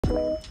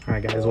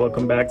Alright guys,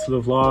 welcome back to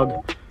the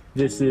vlog.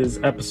 This is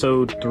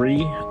episode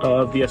 3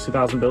 of the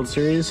S2000 build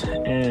series,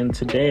 and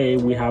today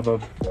we have a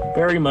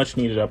very much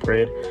needed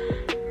upgrade.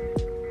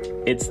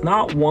 It's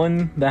not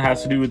one that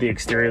has to do with the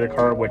exterior of the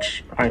car,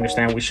 which I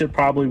understand we should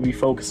probably be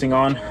focusing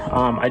on.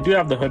 I do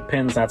have the hood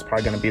pins, that's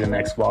probably going to be the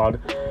next vlog,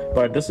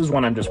 but this is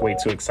one I'm just way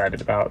too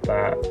excited about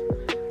that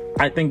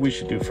I think we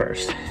should do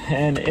first,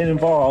 and it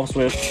involves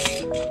with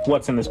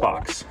what's in this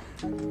box.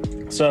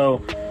 So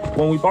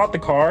when we bought the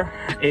car,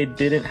 it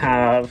didn't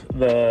have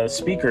the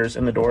speakers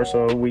in the door,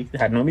 so we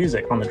had no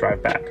music on the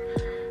drive back.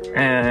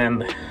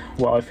 And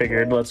well, I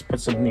figured let's put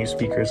some new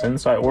speakers in,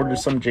 so I ordered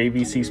some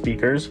JVC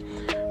speakers.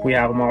 We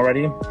have them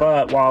already,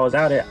 but while I was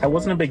at it, I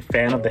wasn't a big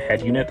fan of the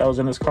head unit that was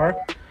in this car.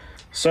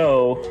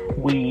 So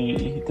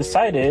we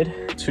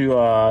decided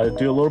to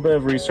do a little bit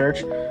of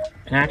research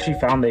and actually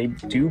found they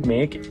do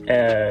make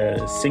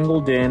a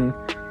single DIN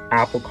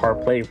Apple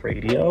CarPlay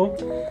radio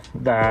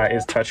that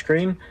is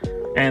touchscreen,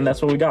 and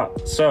that's what we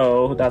got.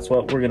 So that's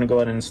what we're gonna go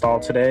ahead and install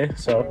today,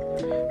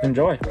 so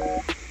enjoy.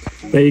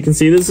 But you can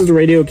see this is a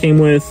radio. Came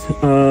with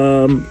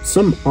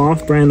some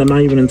off-brand, I'm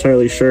not even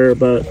entirely sure,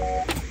 but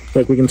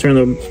like we can turn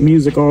the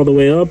music all the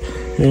way up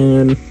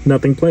and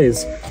nothing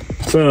plays.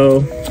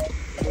 So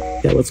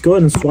yeah, let's go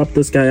ahead and swap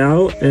this guy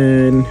out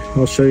and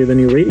I'll show you the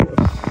new radio.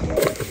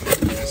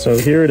 So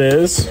here it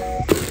is.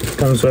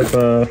 Comes with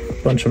a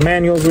bunch of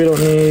manuals we don't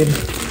need,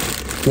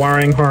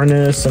 wiring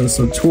harness, and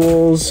some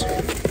tools.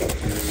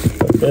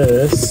 But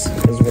this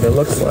is what it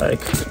looks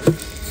like.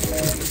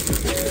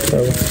 So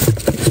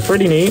it's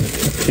pretty neat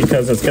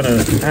because it's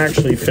gonna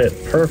actually fit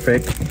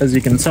perfect. As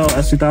you can tell,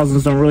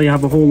 S2000s don't really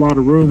have a whole lot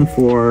of room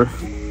for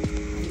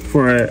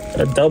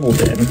a double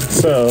DIN.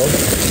 So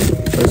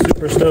I'm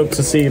super stoked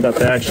to see that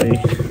they actually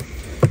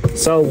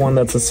sell one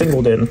that's a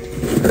single DIN,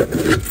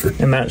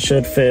 and that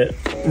should fit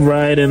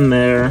right in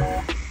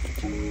there.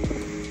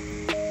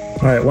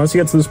 All right, once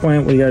you get to this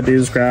point, what you gotta do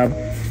is grab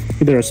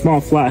either a small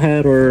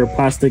flathead or a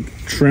plastic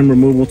trim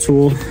removal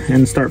tool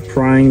and start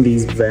prying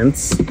these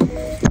vents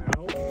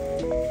out.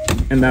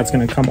 And that's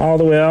gonna come all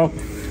the way out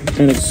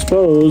and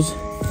expose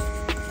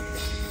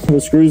the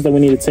screws that we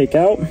need to take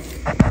out.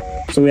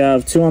 So we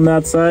have 2 on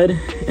that side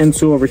and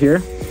 2 over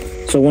here.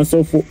 So once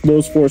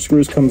those 4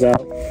 screws comes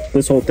out,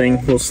 this whole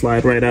thing will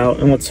slide right out.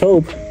 And let's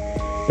hope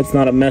it's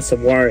not a mess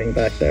of wiring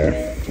back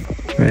there.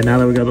 All right, now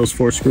that we got those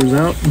 4 screws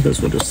out,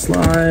 this will just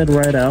slide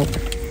right out.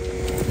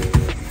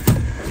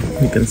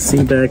 You can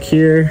see back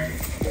here,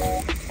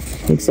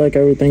 looks like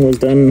everything was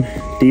done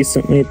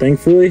decently,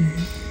 thankfully.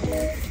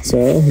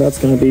 So that's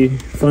gonna be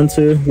fun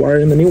to wire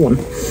in the new one.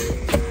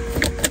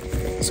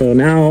 So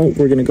now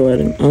we're gonna go ahead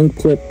and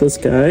unclip this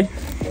guy.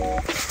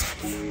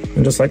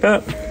 And just like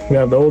that, we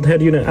have the old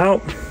head unit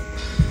out.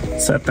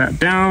 Set that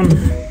down,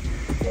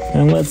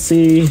 and let's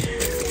see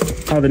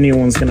how the new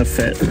one's gonna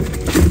fit.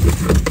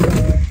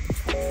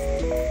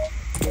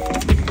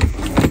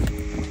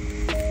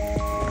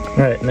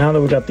 All right, now that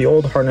we got the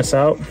old harness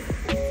out,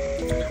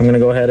 I'm gonna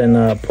go ahead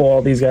and pull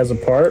all these guys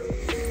apart,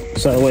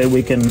 so that way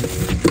we can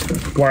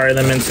wire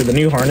them into the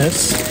new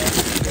harness,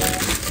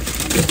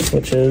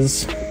 which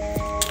is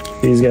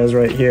these guys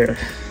right here.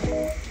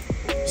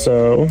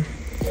 So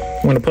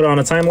I'm gonna put on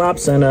a time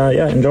lapse and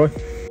yeah, enjoy.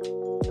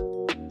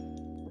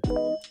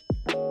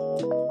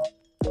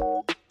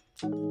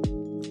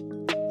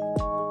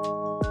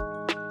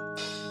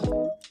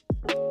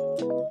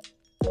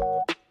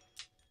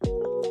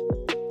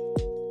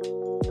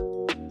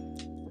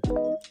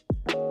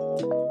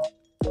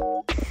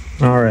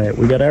 All right,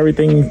 we got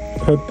everything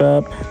hooked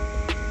up.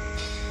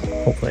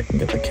 Hopefully I can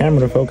get the camera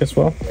to focus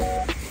well,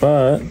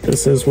 but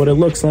this is what it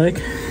looks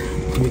like.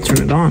 We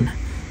turn it on.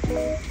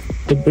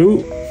 The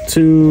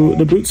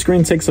boot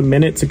screen takes a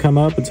minute to come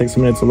up. It takes a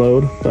minute to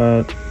load,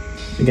 but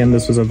again,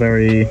 this was a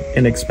very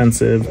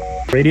inexpensive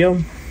radio.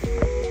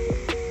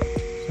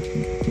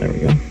 There we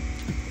go.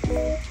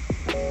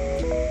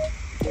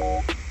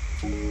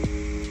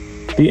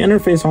 The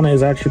interface on it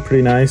is actually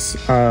pretty nice.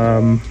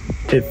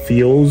 It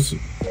feels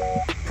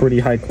pretty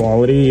high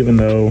quality, even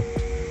though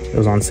it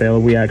was on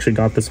sale. We actually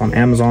got this on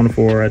Amazon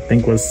for, I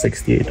think, was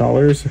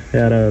 $68. It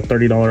had a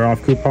 $30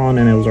 off coupon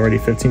and it was already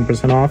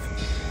 15% off.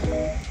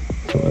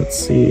 So let's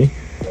see.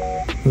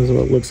 This is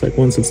what it looks like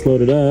once it's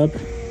loaded up.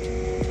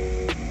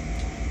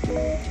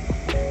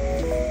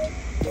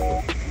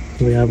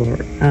 We have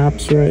our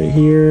apps right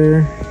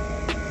here.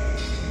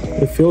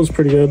 It feels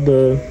pretty good.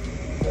 The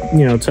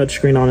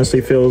touchscreen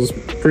honestly feels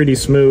pretty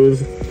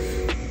smooth.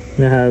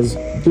 It has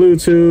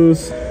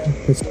Bluetooth.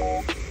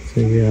 So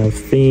we have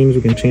themes.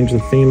 We can change the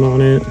theme on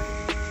it.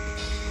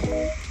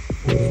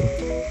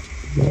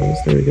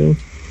 There we go.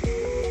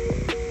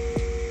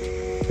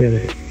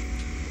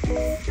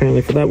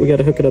 Apparently for that we got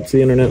to hook it up to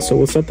the internet, so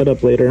we'll set that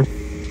up later.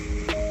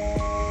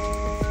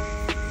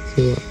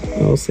 See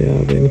what else they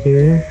have in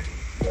here.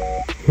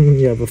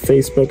 You have a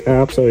Facebook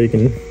app, so you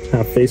can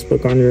have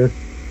Facebook on your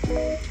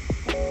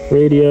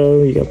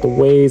radio. You got the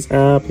Waze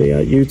app. You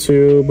got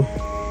YouTube.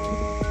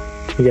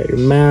 You got your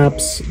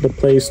maps, the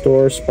Play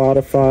Store,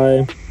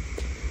 Spotify.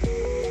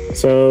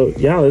 So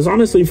yeah, it's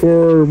honestly,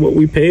 for what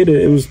we paid,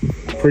 it was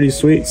pretty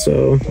sweet.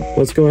 So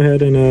let's go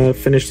ahead and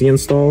finish the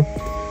install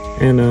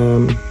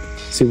and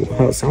see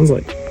how it sounds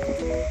like.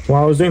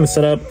 While I was doing the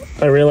setup,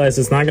 I realized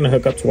it's not going to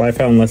hook up to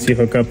Wi-Fi unless you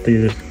hook up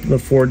the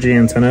 4G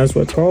antenna is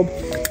what it's called.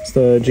 It's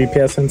the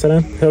GPS antenna.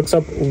 It hooks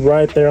up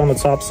right there on the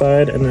top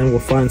side, and then we'll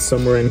find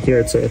somewhere in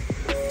here to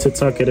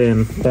tuck it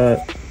in.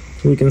 But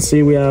we can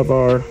see we have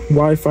our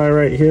Wi-Fi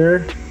right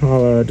here.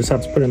 I'll just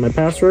have to put in my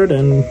password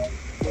and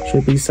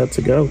should be set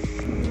to go.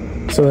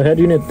 So the head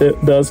unit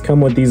does come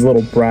with these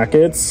little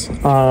brackets.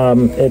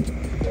 It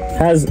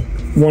has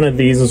one of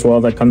these as well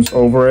that comes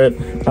over it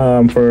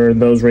for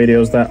those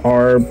radios that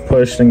are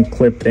pushed and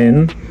clipped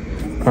in.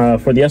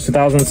 For the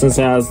S2000, since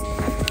it has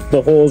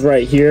the holes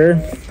right here,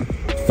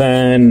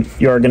 then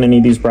you are going to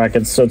need these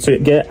brackets. So to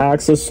get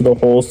access to the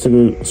holes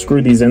to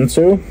screw these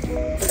into,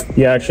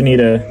 you actually need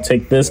to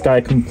take this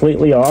guy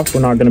completely off.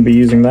 We're not going to be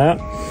using that.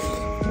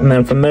 And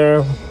then from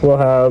there, we'll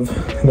have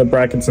the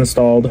brackets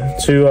installed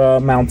to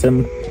mount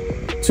them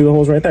to the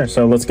holes right there.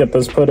 So let's get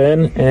this put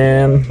in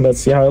and let's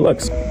see how it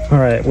looks. All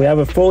right, we have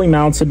it fully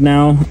mounted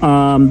now.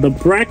 The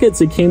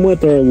brackets it came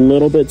with are a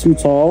little bit too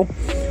tall.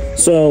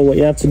 So what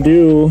you have to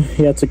do,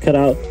 you have to cut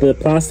out the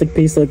plastic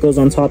piece that goes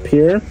on top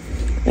here.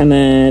 And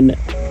then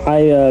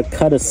I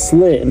cut a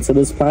slit into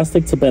this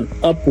plastic to bend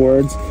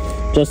upwards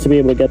just to be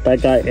able to get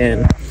that guy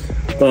in.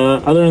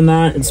 But other than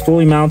that, it's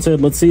fully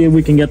mounted. Let's see if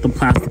we can get the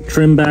plastic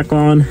trim back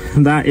on.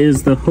 That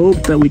is the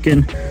hope, that we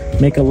can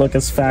make it look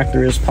as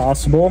factory as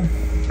possible.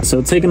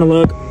 So taking a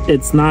look,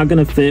 it's not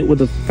gonna fit with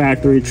the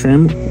factory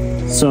trim.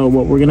 So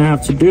what we're gonna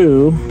have to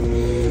do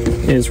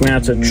is we're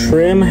gonna have to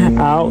trim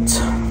out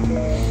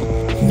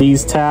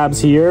these tabs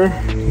here,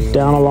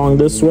 down along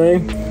this way,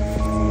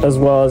 as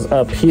well as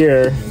up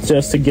here,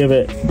 just to give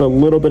it the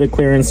little bit of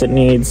clearance it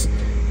needs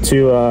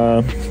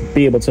to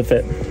be able to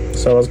fit.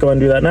 So let's go ahead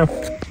and do that now.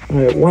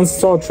 All right, once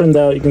it's all trimmed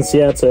out, you can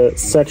see I had to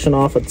section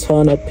off a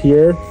ton up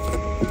here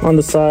on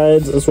the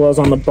sides as well as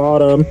on the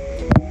bottom.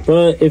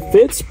 But it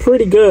fits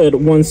pretty good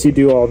once you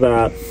do all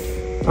that.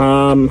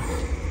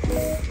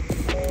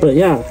 But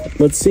yeah,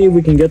 let's see if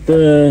we can get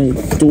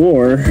the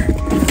door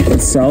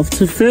itself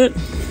to fit.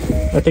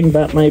 I think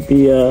that might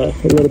be a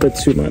little bit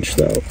too much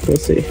though. We'll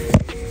see.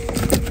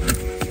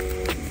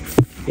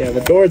 Yeah,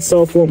 the door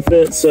itself won't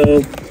fit,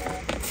 so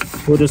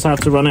we'll just have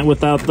to run it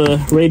without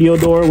the radio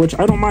door, which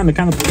I don't mind. I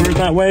kind of prefer it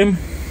that way.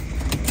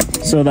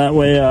 So that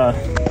way I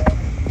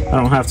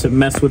don't have to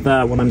mess with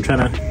that when I'm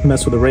trying to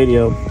mess with the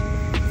radio.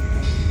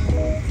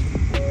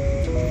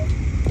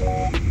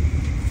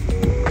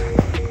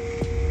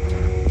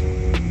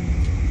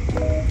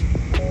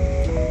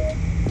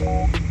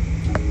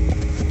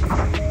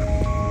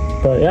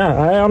 But yeah,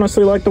 I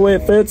honestly like the way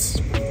it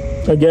fits.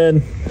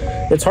 Again,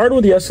 it's hard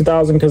with the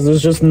S2000 because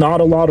there's just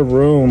not a lot of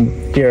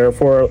room here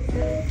for,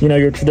 you know,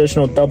 your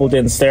traditional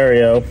double-din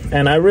stereo.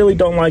 And I really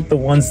don't like the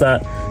ones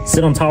that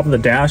sit on top of the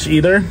dash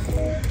either.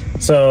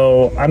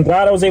 So I'm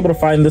glad I was able to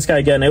find this guy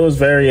again. It was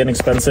very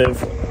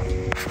inexpensive.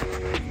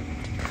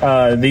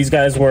 These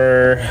guys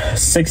were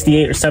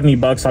 68 or 70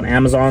 bucks on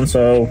Amazon.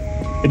 So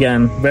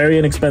again, very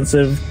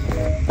inexpensive.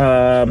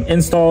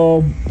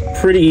 Install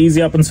pretty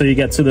easy up until you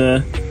get to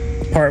the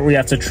part where you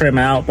have to trim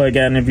out. But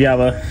again, if you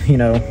have a, you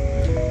know,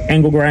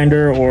 angle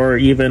grinder or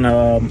even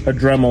a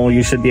Dremel,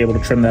 you should be able to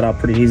trim that out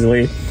pretty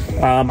easily.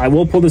 I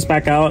will pull this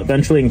back out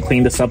eventually and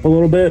clean this up a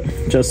little bit,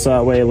 just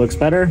that way it looks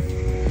better.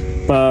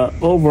 But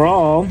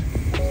overall,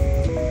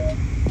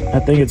 I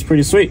think it's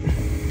pretty sweet.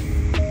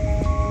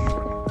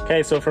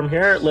 Okay, so from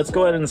here, let's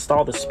go ahead and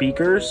install the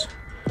speakers,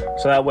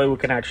 so that way we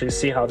can actually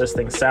see how this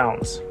thing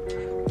sounds.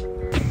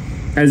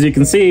 As you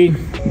can see,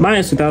 my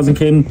S2000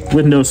 came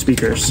with no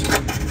speakers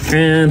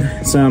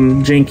and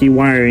some janky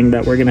wiring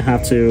that we're gonna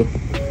have to,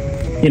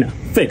 you know,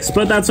 fix,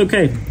 but that's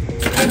okay,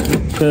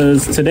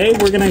 because today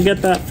we're gonna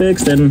get that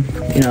fixed and,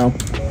 you know,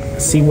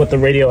 see what the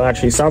radio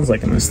actually sounds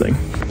like in this thing.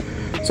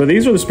 So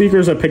these are the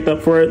speakers I picked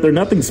up for it. They're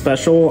nothing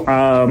special.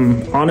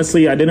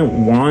 Honestly, I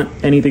didn't want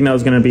anything that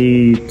was gonna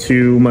be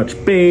too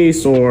much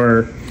bass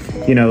or,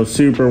 you know,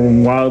 super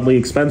wildly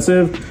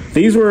expensive.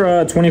 These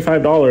were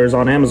 $25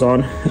 on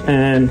Amazon,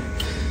 and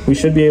we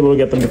should be able to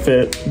get them to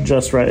fit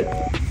just right.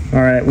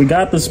 All right, we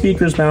got the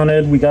speakers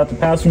mounted. We got the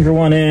passenger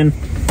one in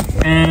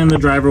and the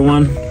driver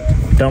one.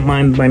 Don't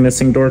mind my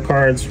missing door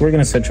cards. We're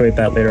gonna situate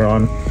that later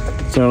on.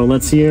 So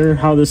let's hear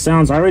how this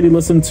sounds. I already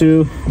listened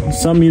to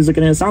some music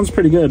and it sounds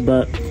pretty good,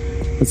 but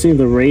let's see if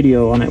the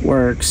radio on it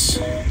works.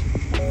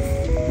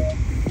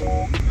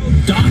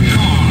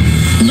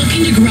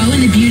 Looking to grow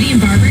in the beauty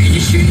and barber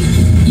industry?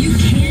 You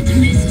can't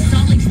miss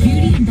Salt Lake's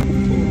beauty and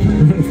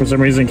barber. For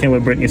some reason it came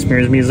with Britney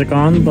Spears music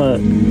on, but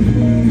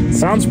it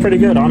sounds pretty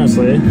good,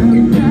 honestly.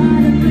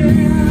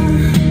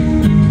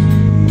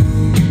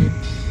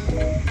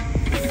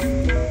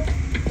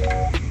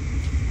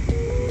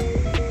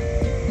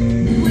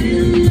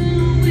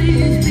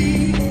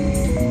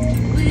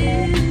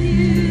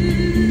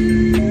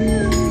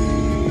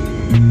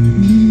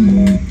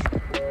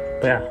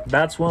 But yeah,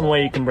 that's one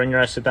way you can bring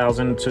your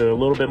S2000 to a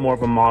little bit more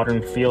of a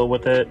modern feel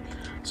with it.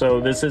 So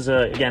this is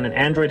again an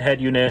Android head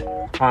unit.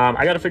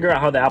 I got to figure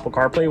out how the Apple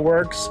CarPlay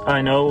works.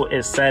 I know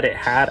it said it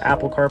had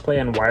Apple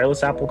CarPlay and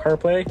wireless Apple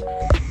CarPlay.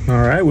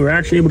 All right, we were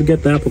actually able to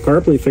get the Apple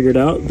CarPlay figured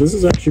out. This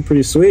is actually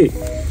pretty sweet.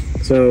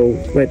 So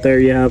right there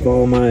you have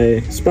all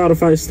my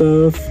Spotify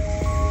stuff.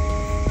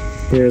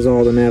 Here's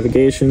all the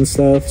navigation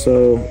stuff.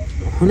 So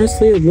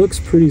honestly, it looks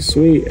pretty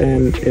sweet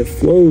and it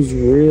flows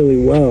really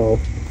well.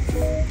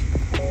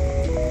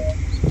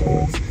 So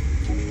let's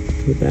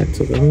go back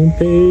to the home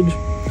page.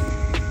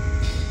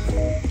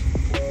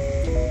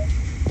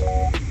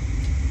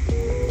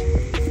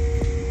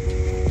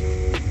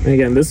 And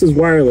again, this is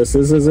wireless.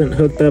 This isn't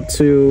hooked up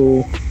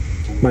to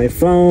my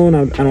phone.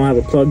 I don't have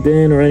it plugged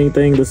in or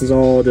anything. This is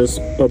all just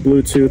a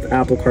Bluetooth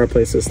Apple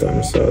CarPlay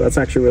system. So that's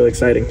actually really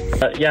exciting.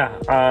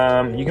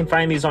 You can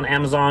find these on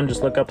Amazon.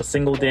 Just look up a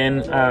single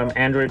DIN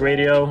Android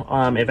radio.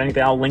 If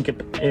anything, I'll link it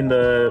in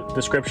the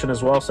description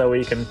as well, so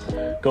you can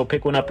go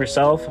pick one up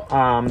yourself.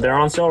 They're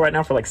on sale right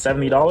now for like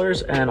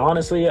 $70, and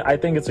honestly, I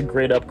think it's a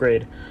great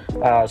upgrade,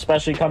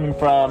 especially coming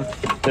from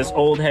this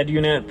old head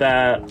unit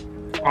that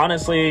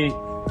honestly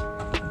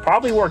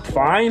probably worked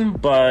fine,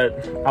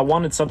 but I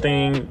wanted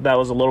something that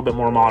was a little bit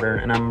more modern,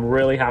 and I'm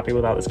really happy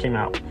with how this came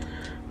out.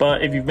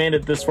 But if you've made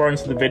it this far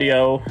into the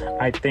video,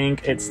 I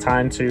think it's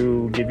time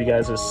to give you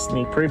guys a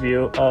sneak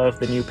preview of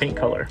the new paint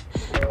color.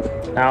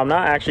 Now, I'm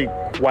not actually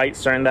quite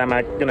certain that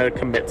I'm gonna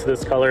commit to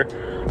this color.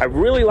 I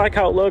really like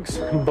how it looks,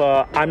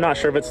 but I'm not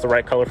sure if it's the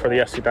right color for the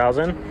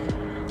S2000.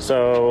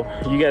 So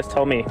you guys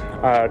tell me,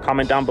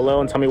 comment down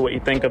below and tell me what you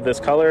think of this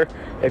color.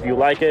 If you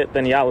like it,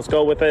 then yeah, let's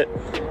go with it.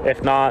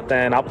 If not,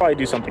 then I'll probably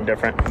do something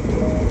different.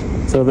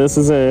 So this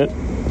is it.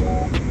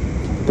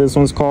 This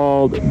one's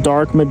called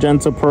Dark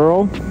Magenta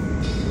Pearl.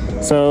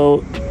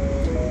 So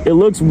it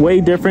looks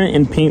way different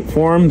in paint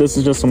form. This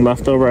is just some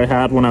leftover I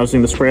had when I was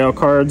doing the spray out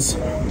cards.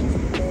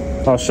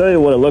 I'll show you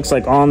what it looks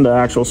like on the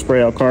actual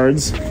spray out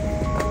cards.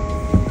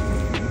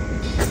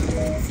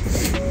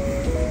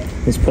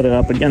 Let's put it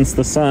up against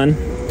the sun.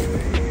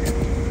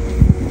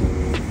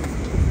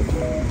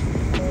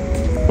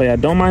 But yeah,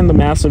 don't mind the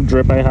massive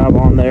drip I have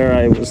on there.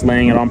 I was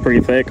laying it on pretty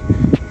thick.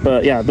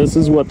 But yeah, this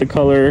is what the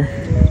color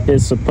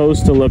is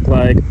supposed to look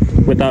like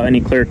without any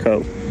clear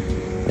coat.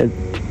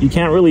 You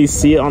can't really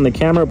see it on the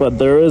camera, but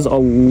there is a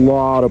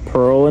lot of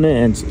pearl in it,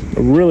 and it's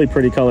a really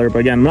pretty color. But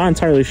again, I'm not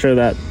entirely sure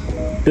that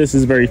this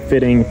is very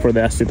fitting for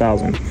the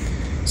S2000.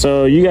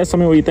 So you guys tell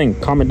me what you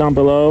think. Comment down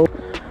below.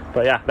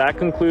 But yeah, that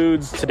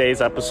concludes today's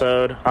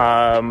episode.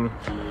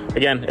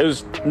 Again, it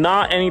was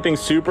not anything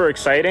super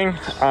exciting.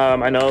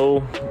 I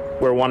know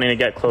we're wanting to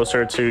get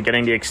closer to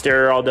getting the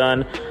exterior all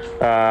done.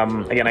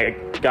 Again, I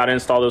got to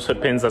install those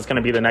hood pins. That's going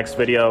to be the next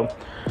video.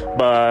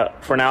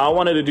 But for now, I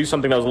wanted to do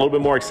something that was a little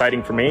bit more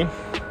exciting for me.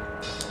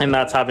 And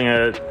that's having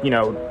a,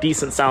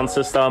 decent sound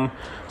system.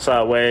 So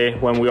that way,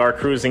 when we are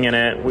cruising in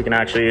it, we can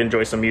actually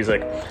enjoy some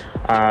music.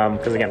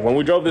 Because again, when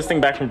we drove this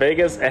thing back from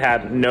Vegas, it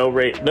had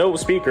no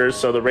speakers,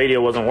 so the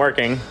radio wasn't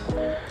working.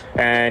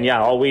 And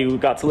yeah, all we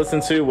got to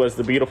listen to was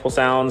the beautiful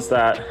sounds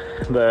that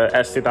the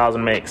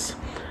S2000 makes.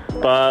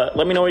 But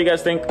let me know what you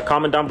guys think.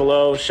 Comment down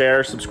below,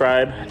 share,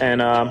 subscribe,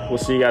 and we'll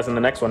see you guys in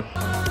the next one.